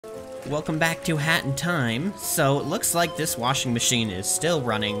welcome back to Hat in Time. So, it looks like this washing machine is still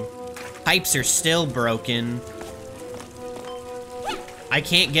running. Pipes are still broken. I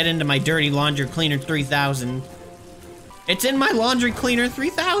can't get into my Dirty Laundry Cleaner 3000. It's in my Laundry Cleaner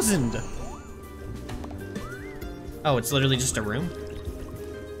 3000! Oh, it's literally just a room?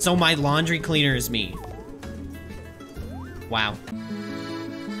 So my laundry cleaner is me. Wow.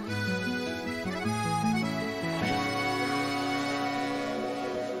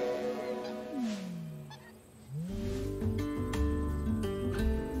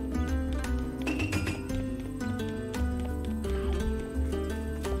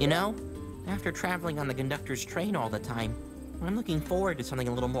 You know, after traveling on the conductor's train all the time, I'm looking forward to something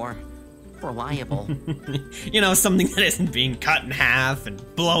a little more reliable. You know, something that isn't being cut in half and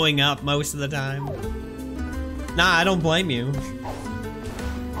blowing up most of the time. Nah, I don't blame you.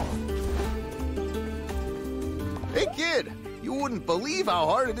 Hey kid, you wouldn't believe how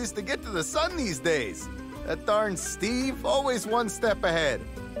hard it is to get to the sun these days. That darn Steve, always one step ahead.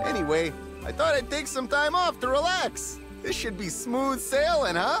 Anyway, I thought I'd take some time off to relax. This should be smooth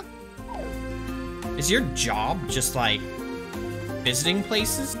sailing, huh? Is your job just like visiting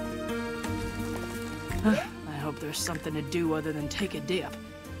places? I hope there's something to do other than take a dip.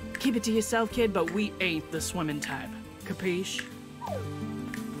 Keep it to yourself, kid, but we ain't the swimming type. Capiche?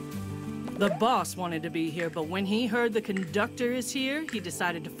 The boss wanted to be here, but when he heard the conductor is here, he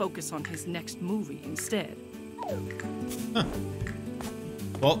decided to focus on his next movie instead. Huh.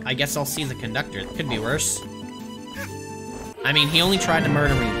 Well, I guess I'll see the conductor. It could be worse. I mean, he only tried to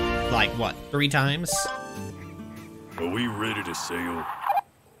murder me, like, what, 3 times? Are we ready to sail?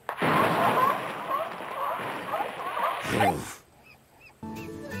 I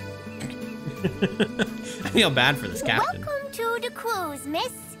feel bad for this captain. Welcome to the cruise,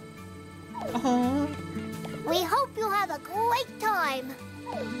 miss. Oh, We hope you have a great time.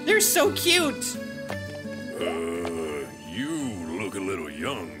 they're so cute. You look a little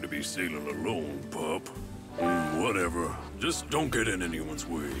young to be sailing alone, pup. Whatever. Just don't get in anyone's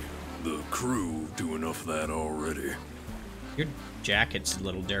way. The crew do enough of that already. Your jacket's a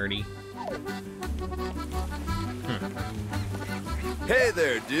little dirty. Hey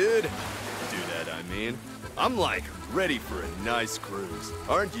there, dude. Do that, I mean. I'm like ready for a nice cruise.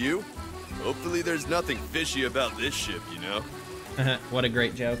 Aren't you? Hopefully there's nothing fishy about this ship, you know? What a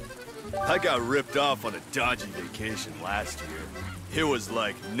great joke. I got ripped off on a dodgy vacation last year. It was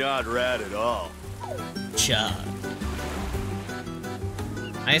like not rad at all. Chug.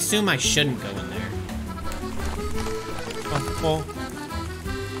 I assume I shouldn't go in there. Oh.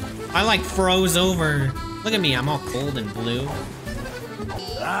 I like froze over. Look at me, I'm all cold and blue.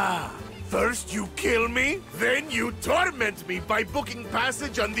 Ah, first you kill me, then you torment me by booking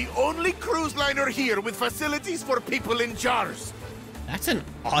passage on the only cruise liner here with facilities for people in jars. That's an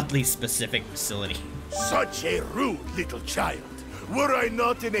oddly specific facility. Such a rude little child. Were I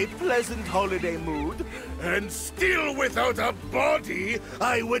not in a pleasant holiday mood, and still without a body,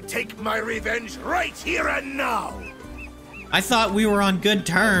 I would take my revenge right here and now. I thought we were on good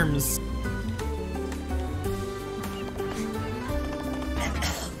terms.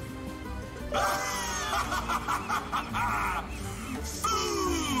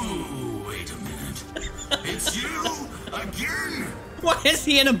 Ooh, wait a minute. It's you again? Why is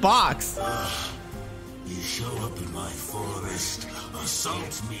he in a box? You show up in my forest,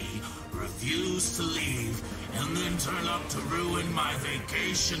 assault me, refuse to leave, and then turn up to ruin my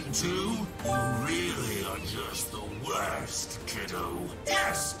vacation too? You really are just the worst, kiddo.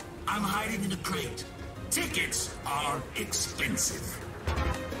 Yes, I'm hiding in a crate. Tickets are expensive.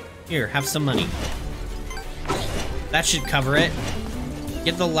 Here, have some money. That should cover it.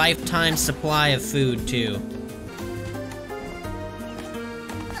 Get the lifetime supply of food, too.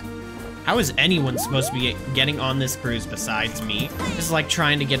 How is anyone supposed to be getting on this cruise besides me? This is like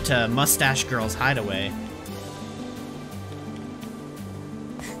trying to get to Mustache Girl's hideaway.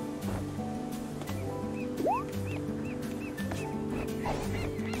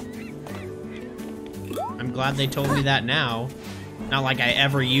 I'm glad they told me that now. Not like I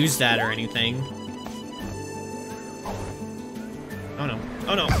ever used that or anything. Oh no.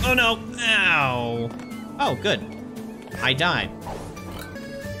 Oh no. Oh no. Ow. Oh, good. I died.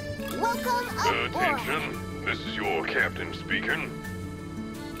 Welcome aboard. Attention, this is your captain speaking.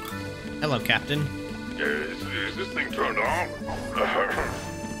 Hello, Captain. Is this thing turned on?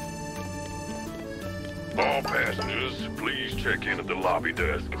 All passengers, please check in at the lobby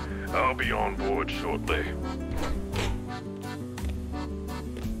desk. I'll be on board shortly.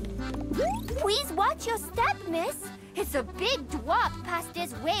 Please watch your step, miss. It's a big drop past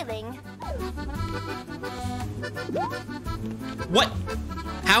this railing. What?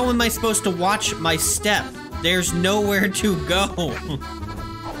 How am I supposed to watch my step? There's nowhere to go.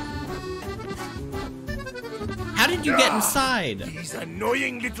 How did you get inside? These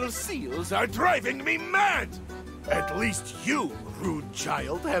annoying little seals are driving me mad! At least you, rude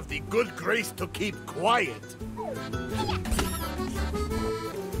child, have the good grace to keep quiet.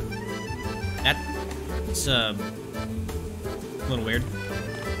 That's a little weird.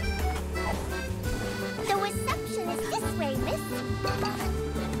 The reception is this way, miss.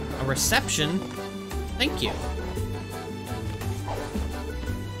 A reception? Thank you.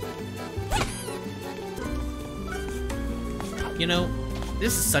 You know,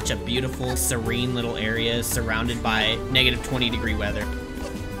 this is such a beautiful, serene little area surrounded by negative 20-degree weather.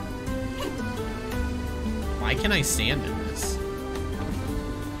 Why can I stand in this?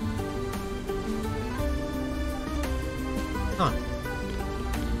 Huh.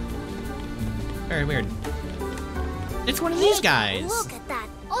 Very weird. It's one of these guys. Look at that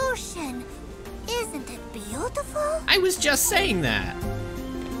ocean. Isn't it beautiful? I was just saying that.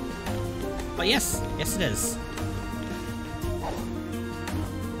 But yes, yes it is.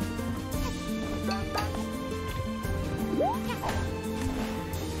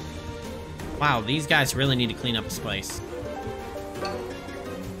 Wow, these guys really need to clean up this place.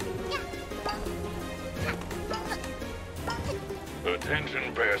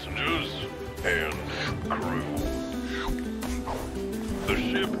 Attention passengers and crew. The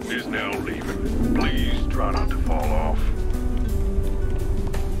ship is now leaving. Please try not to fall off.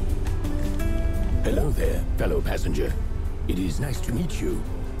 Hello there, fellow passenger. It is nice to meet you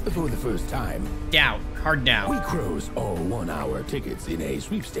for the first time. Doubt, hard We doubt. crows all won our tickets in a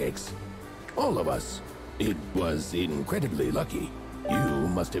sweepstakes. All of us. It was incredibly lucky. You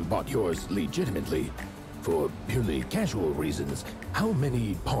must have bought yours legitimately. For purely casual reasons, how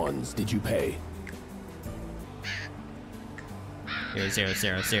many pawns did you pay?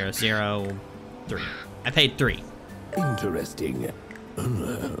 0.00003. I paid 3. Interesting.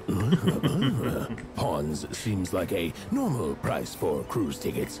 Pawns seems like a normal price for cruise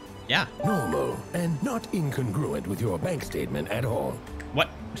tickets. Yeah. Normal, and not incongruent with your bank statement at all. What?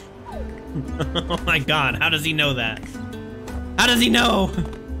 Oh my god, how does he know that? How does he know?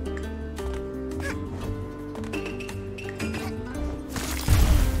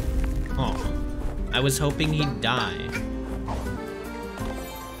 Oh, I was hoping he'd die.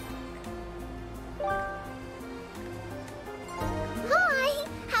 Hi,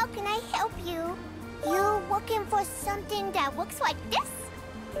 how can I help you? You looking for something that looks like this?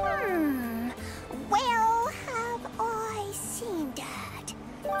 Where have I seen that?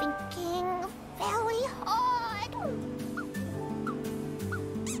 Thinking very hard.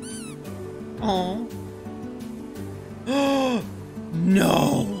 Oh.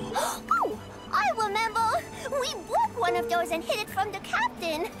 No. Oh, I remember. We broke one of those and hid it from the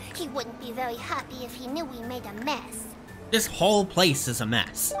captain. He wouldn't be very happy if he knew we made a mess. This whole place is a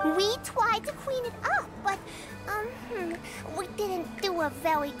mess. We tried to clean it up, but, we didn't do a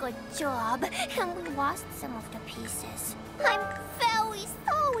very good job, and we lost some of the pieces. I'm very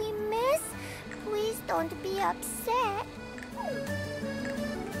sorry, miss. Please don't be upset.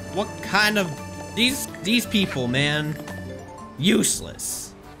 What kind of... These people, man.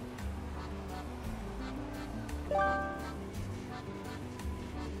 Useless.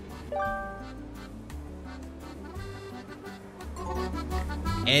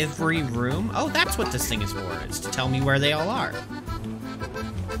 Every room? Oh, that's what this thing is for. It's to tell me where they all are.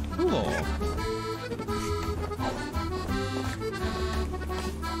 Cool.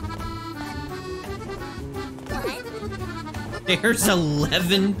 There's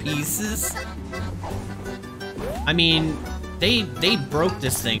 11 pieces? I mean, they broke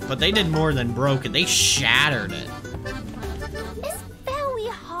this thing, but they did more than broke it. They shattered it. It's very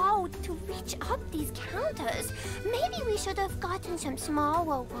hard to reach up these counters. Maybe we should have gotten some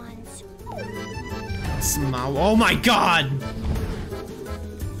smaller ones. Small. Oh my god!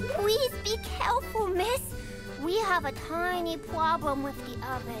 Please be careful, miss. We have a tiny problem with the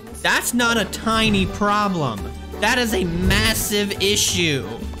ovens. That's not a tiny problem. That is a massive issue.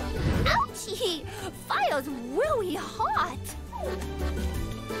 Ouchie! Fire's really hot.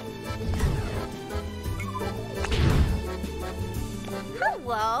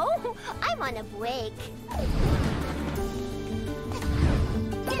 Hello? I'm on a break.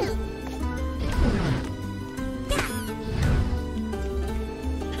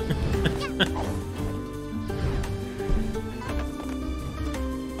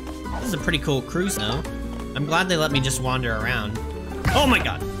 This is a pretty cool cruise, though. I'm glad they let me just wander around. Oh my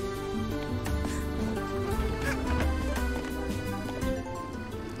god!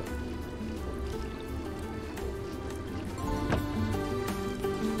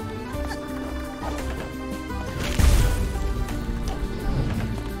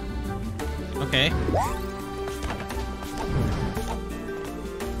 Okay.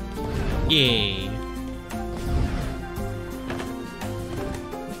 Yay.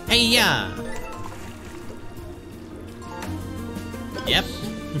 Hey-ya! Yep.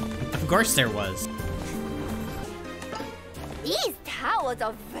 Of course there was. These towels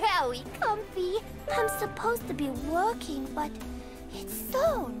are very comfy. I'm supposed to be working, but it's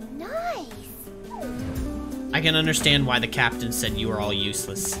so nice. I can understand why the captain said you are all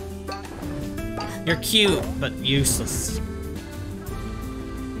useless. You're cute, but useless.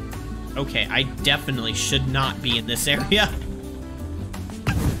 Okay, I definitely should not be in this area.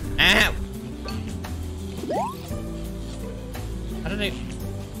 Ow! How did I...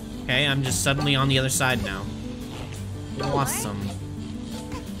 Okay, I'm just suddenly on the other side now. Awesome.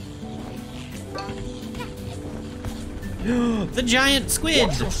 The giant squid!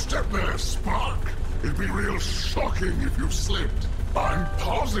 Watch your step there, Spark. It'd be real shocking if you slipped. I'm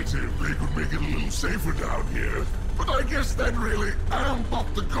positive they could make it a little safer down here. But I guess that'd really amp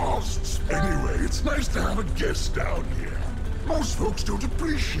up the costs. Anyway, it's nice to have a guest down here. Most folks don't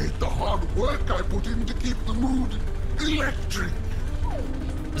appreciate the hard work I put in to keep the mood electric.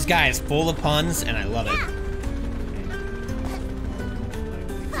 This guy is full of puns, and I love it.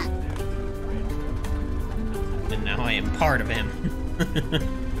 And now I am part of him.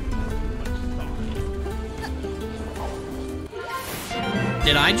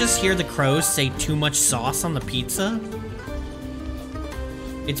 Did I just hear the crows say too much sauce on the pizza?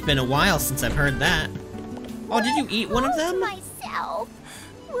 It's been a while since I've heard that. Oh, did you eat one of them? Myself.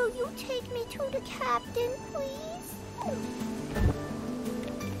 Will you take me to the captain, please?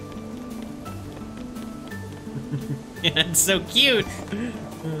 It's so cute.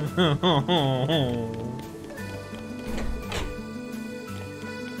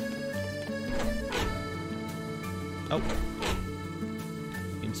 Oh.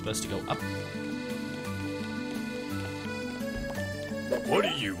 I'm supposed to go up. What do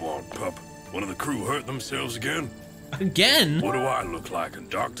you want, pup? One of the crew hurt themselves again? Again? What do I look like, a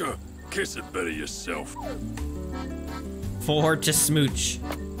doctor? Kiss it better yourself. For to smooch.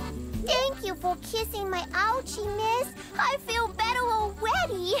 Thank you for kissing my ouchie, miss. I feel better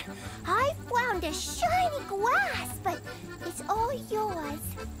already. I found a shiny glass, but it's all yours.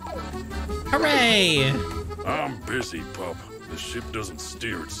 Hooray! I'm busy, pup. The ship doesn't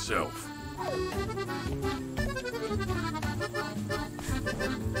steer itself.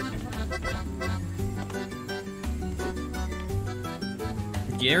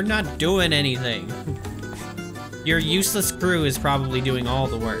 You're not doing anything. Your useless crew is probably doing all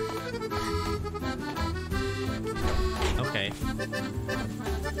the work. Okay.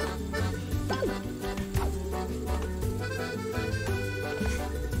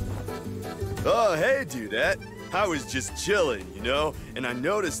 Oh, hey, Dudette. I was just chilling, you know, and I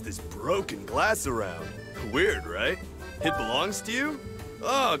noticed this broken glass around. Weird, right? It belongs to you?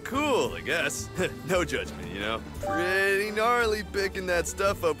 Oh, cool, I guess. No judgment, you know? Pretty gnarly picking that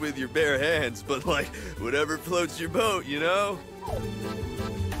stuff up with your bare hands, but like, whatever floats your boat, you know?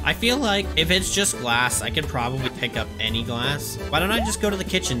 I feel like if it's just glass, I could probably pick up any glass. Why don't I just go to the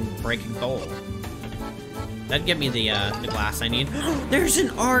kitchen and break a bowl? That'd get me the glass I need. There's an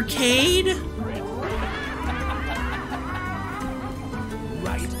arcade?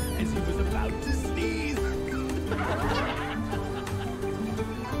 Right as he was about to sneeze.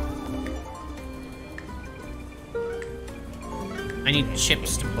 I need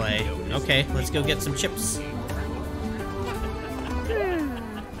chips to play. Okay, let's go get some chips.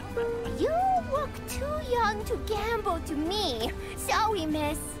 You look too young to gamble to me. Sorry,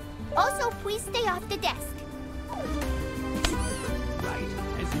 miss. Also, please stay off the desk.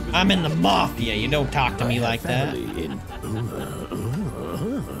 I'm in the mafia. You don't talk to me like that.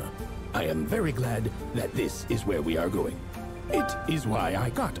 I am very glad that this is where we are going. It is why I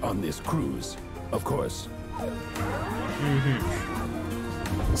got on this cruise. Of course.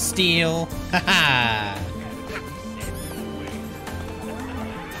 Steal. Haha.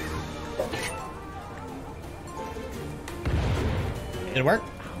 Did it work?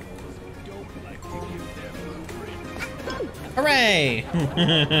 Hooray!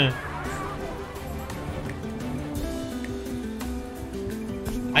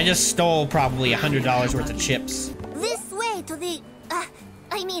 I just stole probably $100 worth of chips. This way to the...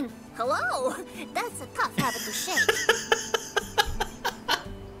 I mean, hello. That's a tough habit to shake.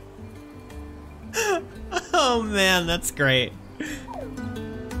 Oh man, that's great.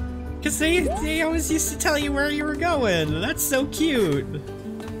 Cause they always used to tell you where you were going. That's so cute.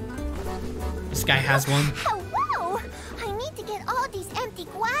 This guy has one. Hello. I need to get all these empty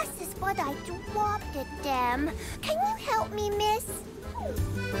glasses, but I dropped them. Can you help me, miss?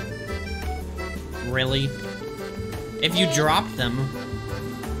 Really? If you drop them...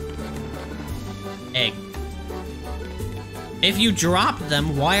 Egg. If you drop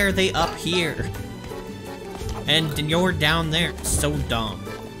them, why are they up here? And you're down there. So dumb.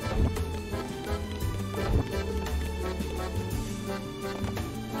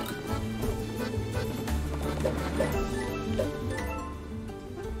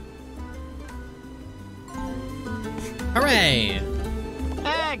 Hooray!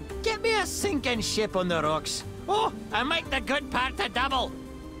 Get me a sinking ship on the rocks. Oh, I make the good part to double.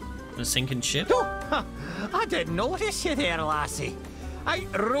 A sinking ship? Oh, I didn't notice you there, lassie.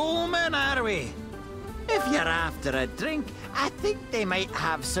 Out roaming, are we? If you're after a drink, I think they might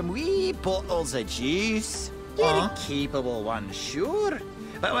have some wee bottles of juice. You're a capable one, sure.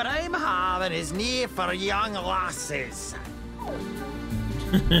 But what I'm having is nae for young lasses.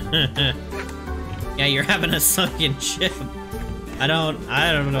 Yeah, you're having a sunken ship. I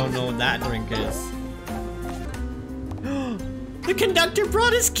don't know what that drink is. The conductor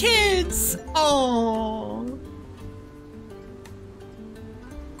brought his kids! Oh.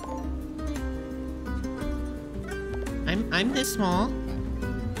 I'm this small.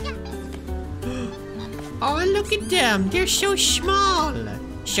 Oh, look at them. They're so small.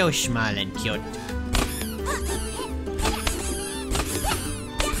 So small and cute.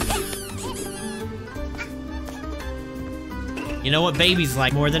 You know what babies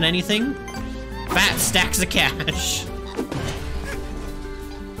like more than anything? Fat stacks of cash.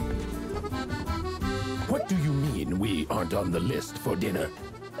 What do you mean we aren't on the list for dinner?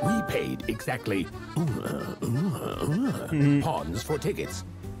 We paid exactly pawns for tickets.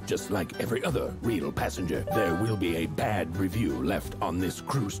 Just like every other real passenger, there will be a bad review left on this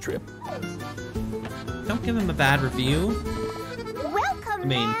cruise trip. Don't give him a bad review. Welcome, I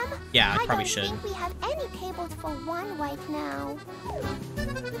mean, ma'am. yeah, I probably don't should. think we have any tables for one right now.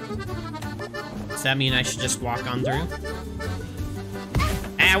 Does that mean I should just walk on through?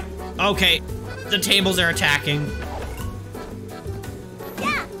 Ow! Okay, the tables are attacking.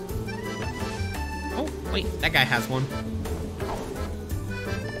 Yeah. Oh, wait, that guy has one.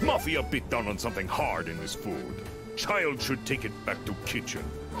 Mafia bit down on something hard in his food. Child should take it back to kitchen.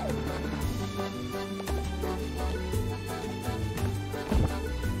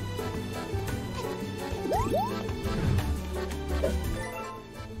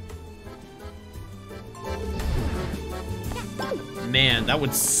 Man, that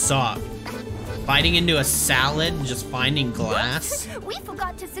would suck. Biting into a salad and just finding glass. We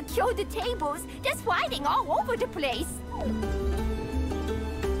forgot to secure the tables. They're sliding all over the place.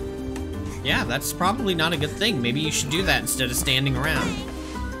 Yeah, that's probably not a good thing. Maybe you should do that instead of standing around.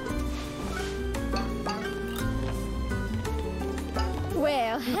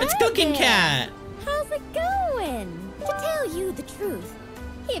 Well, It's Cooking Cat! How's it going? To tell you the truth,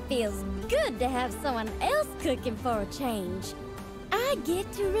 it feels good to have someone else cooking for a change. I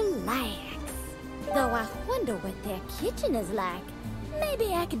get to relax. Though I wonder what their kitchen is like.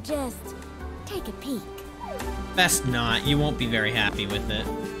 Maybe I could just take a peek. Best not. You won't be very happy with it.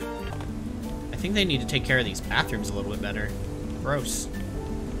 I think they need to take care of these bathrooms a little bit better. Gross.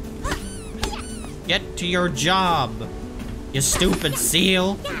 Get to your job, you stupid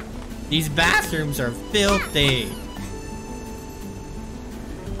seal. These bathrooms are filthy.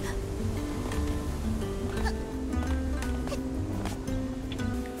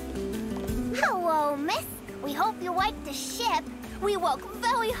 Hello, miss. We hope you like the ship. We work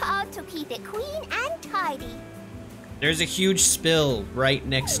very hard to keep it clean and tidy. There's a huge spill right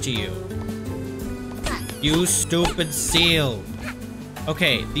next to you. You stupid seal.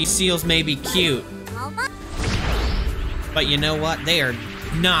 Okay, these seals may be cute, but you know what? They are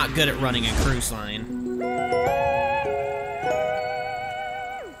not good at running a cruise line.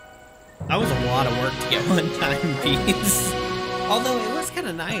 That was a lot of work to get one timepiece. Although it was kind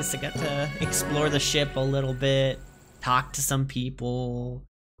of nice. I got to explore the ship a little bit, talk to some people,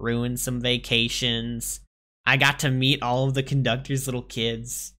 ruin some vacations. I got to meet all of the conductor's little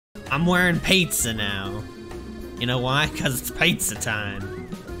kids. I'm wearing pizza now. You know why? Because it's pizza time.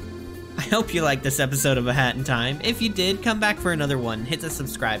 I hope you liked this episode of A Hat in Time. If you did, come back for another one. Hit the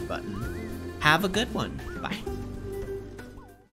subscribe button. Have a good one. Bye.